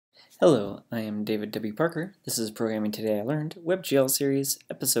Hello, I am David W. Parker. This is Programming Today I Learned, WebGL series,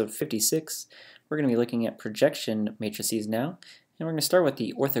 episode 56. We're going to be looking at projection matrices now, and we're going to start with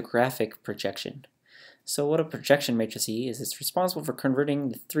the orthographic projection. So what a projection matrix is, it's responsible for converting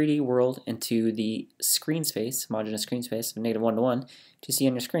the 3D world into the screen space, homogeneous screen space of -1 to 1, to see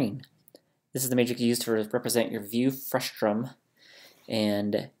on your screen. This is the matrix used to represent your view frustum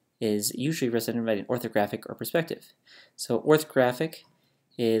and is usually represented by an orthographic or perspective. So orthographic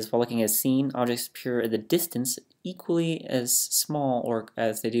is while looking at a scene, objects appear at the distance equally as small or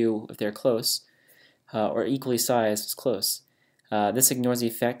as they do if they're close, or equally sized as close. This ignores the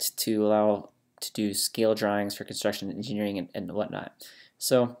effect to allow to do scale drawings for construction, engineering, and whatnot.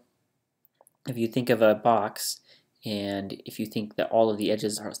 So if you think of a box, and if you think that all of the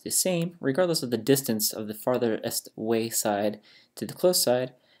edges are the same, regardless of the distance of the farthest away side to the close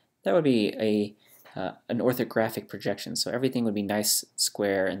side, that would be an orthographic projection. So everything would be nice,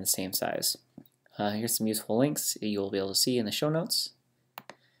 square, and the same size. Here's some useful links you'll be able to see in the show notes.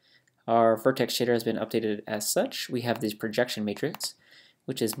 Our vertex shader has been updated as such. We have this projection matrix,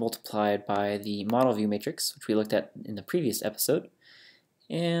 which is multiplied by the model view matrix, which we looked at in the previous episode,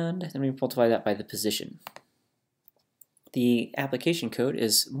 and then we multiply that by the position. The application code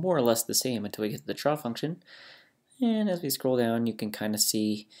is more or less the same until we get to the draw function, and as we scroll down you can kind of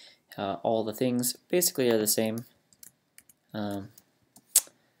see all the things basically are the same.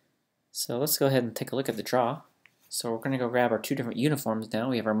 So let's go ahead and take a look at the draw. So we're going to go grab our two different uniforms now.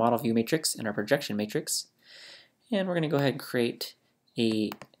 We have our model view matrix and our projection matrix, and we're going to go ahead and create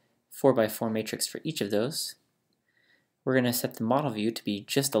a 4x4 matrix for each of those. We're going to set the model view to be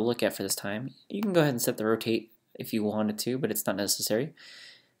just a look at for this time. You can go ahead and set the rotate if you wanted to, but it's not necessary.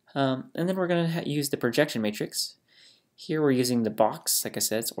 And then we're going to use the projection matrix. Here we're using the box. Like I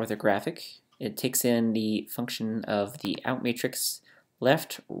said, it's orthographic. It takes in the function of the out matrix,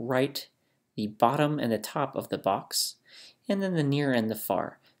 left, right, the bottom and the top of the box, and then the near and the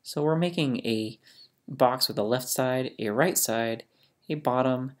far. So we're making a box with a left side, a right side, a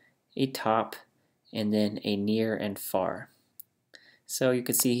bottom, a top, and then a near and far. So you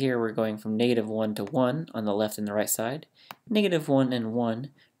can see here we're going from -1 to 1 on the left and the right side, -1 and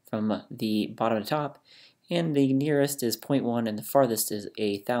 1 from the bottom to top, and the nearest is 0.1 and the farthest is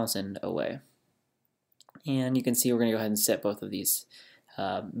 1,000 away. And you can see we're going to go ahead and set both of these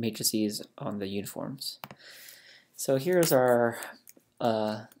matrices on the uniforms. So here's our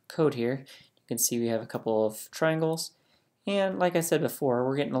code here. You can see we have a couple of triangles, and like I said before,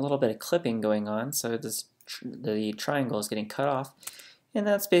 we're getting a little bit of clipping going on, so the triangle is getting cut off, and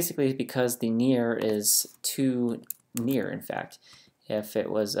that's basically because the near is too near. In fact, if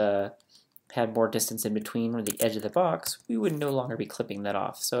it was had more distance in between or the edge of the box, we would no longer be clipping that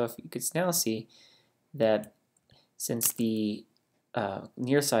off. So if you could now see that since the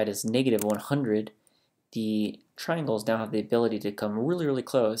near side is -100, the triangles now have the ability to come really, really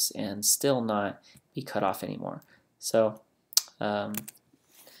close and still not be cut off anymore. So we'll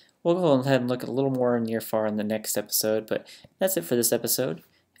go ahead and look at a little more near far in the next episode, but that's it for this episode.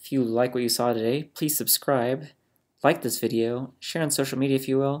 If you like what you saw today, please subscribe, like this video, share on social media if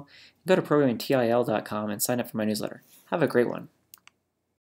you will, and go to ProgrammingTIL.com and sign up for my newsletter. Have a great one.